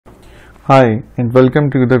Hi and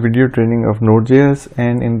welcome to the video training of Node.js,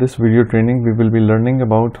 and in this video training we will be learning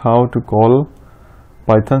about how to call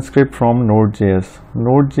Python script from Node.js.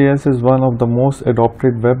 Node.js is one of the most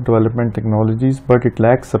adopted web development technologies, but it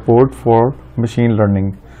lacks support for machine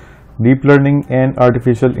learning, deep learning and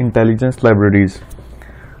artificial intelligence libraries.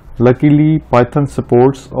 Luckily, Python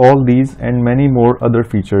supports all these and many more other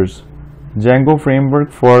features. Django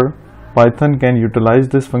Framework for Python can utilize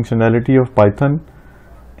this functionality of Python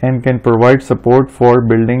and can provide support for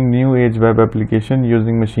building new age web application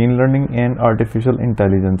using machine learning and artificial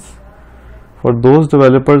intelligence. For those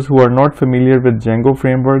developers who are not familiar with Django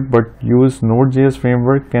framework but use Node.js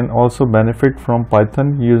framework can also benefit from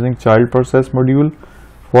Python using child process module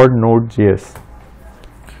for Node.js.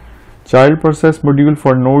 Child process module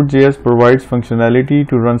for Node.js provides functionality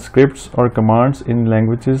to run scripts or commands in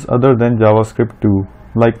languages other than JavaScript too,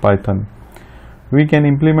 like Python. We can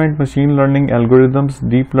implement machine learning algorithms,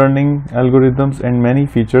 deep learning algorithms and many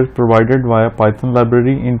features provided via Python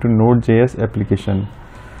library into Node.js application.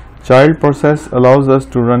 Child process allows us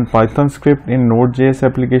to run Python script in Node.js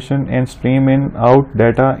application and stream in out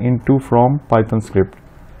data into from Python script.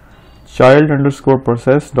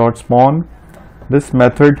 Child_process.spawn. This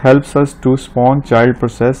method helps us to spawn child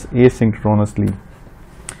process asynchronously.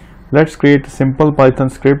 Let's create a simple Python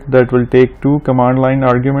script that will take two command line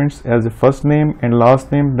arguments as a first name and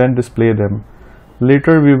last name, then display them.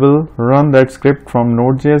 Later we will run that script from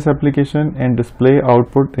Node.js application and display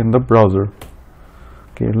output in the browser.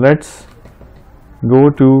 Okay, let's go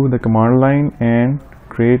to the command line and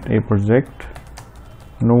create a project.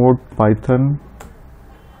 Node Python.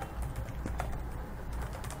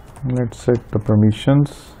 Let's set the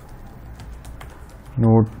permissions.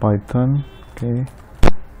 Node Python. Okay.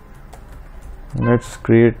 Let's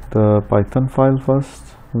create the Python file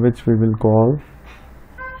first, which we will call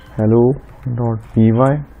hello.py.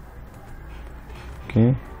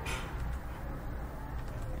 Okay.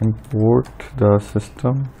 Import the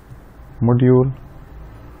system module.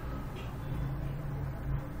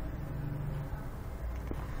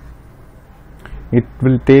 It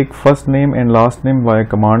will take first name and last name via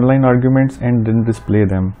command line arguments and then display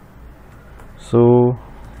them. So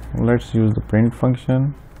let's use the print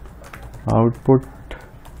function. Output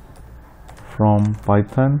from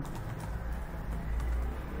Python,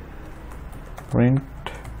 print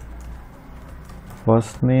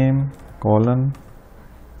first name colon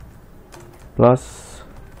plus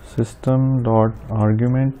system dot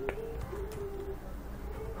argument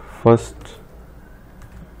first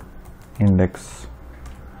index,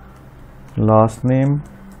 last name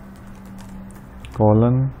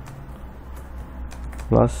colon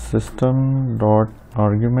plus system dot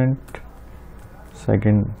argument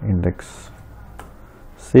second index.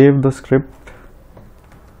 Save the script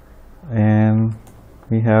and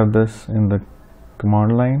we have this in the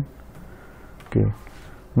command line. Okay,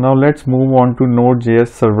 now let's move on to Node.js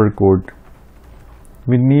server code.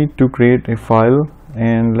 We need to create a file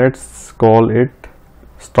and let's call it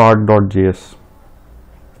start.js.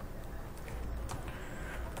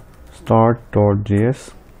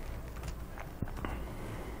 Start.js.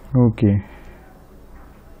 Okay,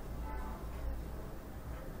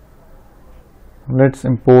 let's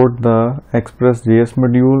import the express.js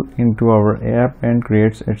module into our app and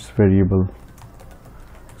creates its variable.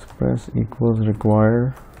 Express equals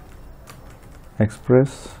require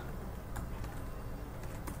express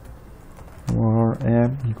or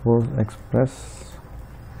app equals express.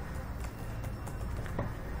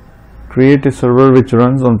 Create a server which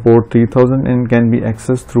runs on port 3000 and can be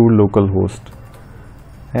accessed through localhost.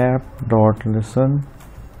 App.listen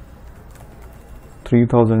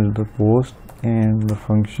 3000 is the post and the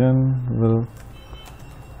function will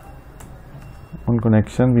on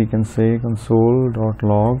connection we can say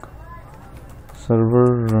console.log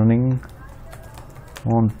server running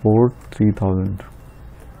on port 3000.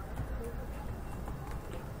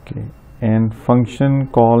 Okay, and function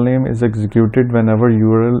call name is executed whenever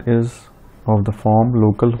URL is of the form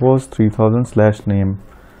localhost 3000/name.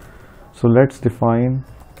 So let's define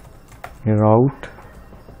a route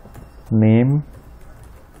name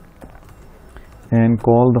and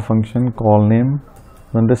call the function call name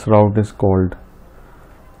when this route is called.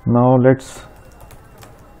 Now let's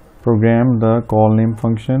program the call name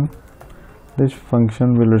function. This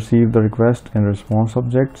function will receive the request and response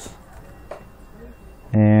objects,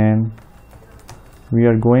 and we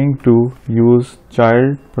are going to use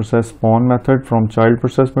child process spawn method from child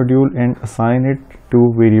process module and assign it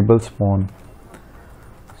to variable spawn.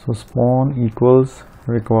 So spawn equals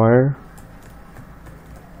require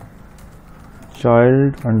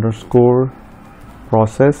child underscore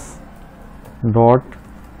process dot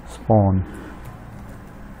spawn.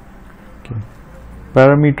 Okay.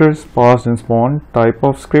 Parameters passed in spawn: type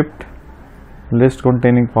of script, list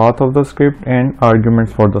containing path of the script, and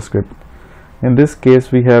arguments for the script. In this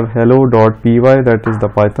case we have hello.py, that is the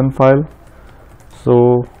Python file.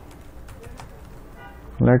 So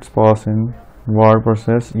let's pass in var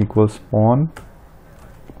process equals spawn.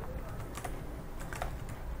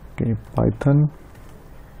 Okay, Python,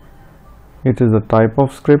 it is the type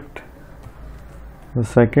of script. The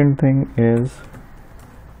second thing is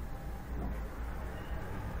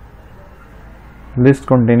list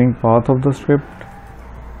containing path of the script,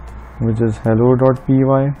 which is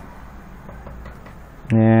hello.py,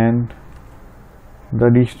 and the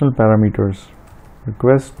additional parameters: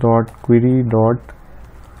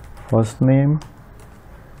 request.query.firstname,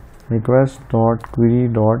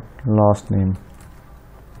 request.query.lastname.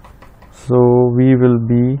 So we will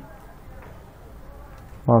be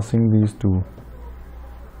passing these two,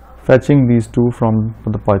 fetching these two from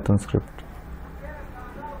the Python script.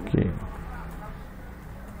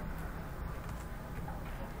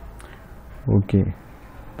 Okay,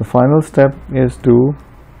 the final step is to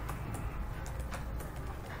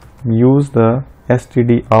use the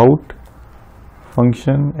stdout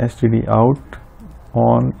function, stdout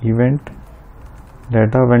on event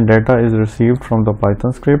data, when data is received from the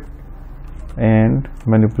Python script, and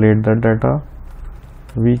manipulate that data.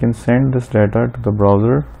 We can send this data to the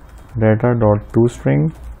browser,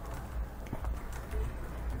 data.toString,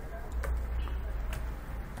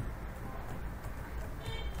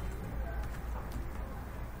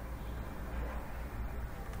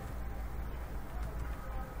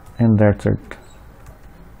 and that's it.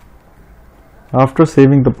 After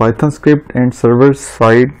saving the Python script and server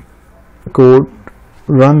side code,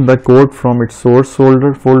 run the code from its source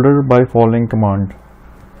folder by following command.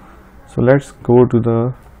 So let's go to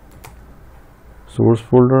the source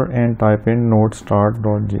folder and type in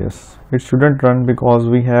node.start.js. It shouldn't run because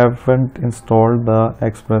we haven't installed the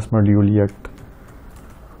Express module yet.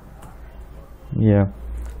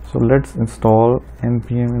 So let's install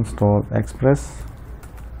npm install Express.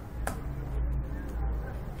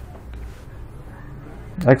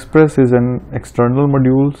 Express is an external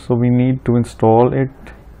module, so we need to install it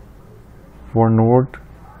for Node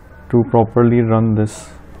to properly run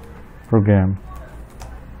this program.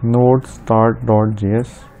 Node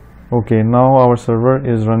start.js. Okay, now our server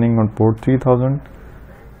is running on port 3000.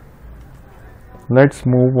 Let's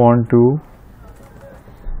move on to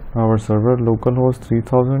our server localhost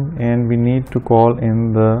 3000, and we need to call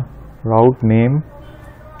in the route name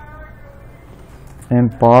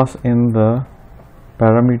and pass in the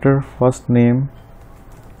parameter first name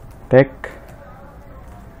tech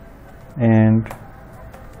and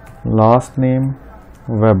last name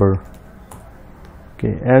Weber.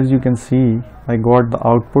 Okay, as you can see, I got the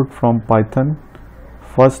output from Python: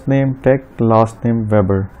 first name tech, last name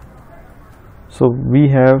Weber. So we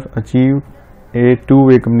have achieved a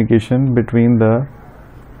two-way communication between the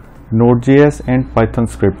Node.js and Python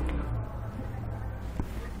script,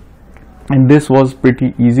 and this was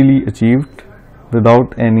pretty easily achieved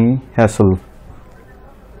without any hassle.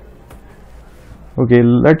 Okay,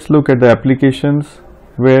 let's look at the applications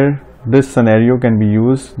where this scenario can be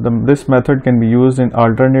used. This method can be used in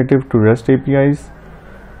alternative to REST APIs.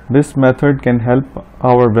 This method can help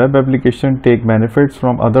our web application take benefits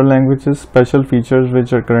from other languages, special features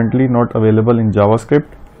which are currently not available in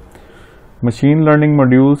JavaScript. Machine learning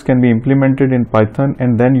modules can be implemented in Python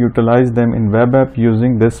and then utilize them in web app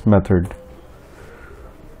using this method.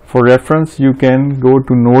 For reference, you can go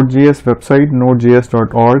to Node.js website,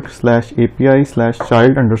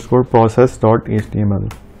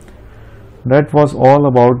 nodejs.org/api/child_process.html. That was all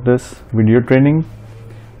about this video training.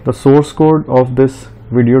 The source code of this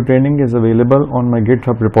video training is available on my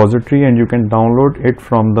GitHub repository, and you can download it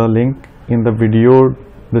from the link in the video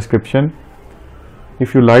description.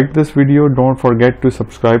 If you liked this video, don't forget to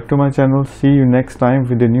subscribe to my channel. See you next time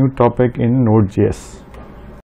with a new topic in Node.js.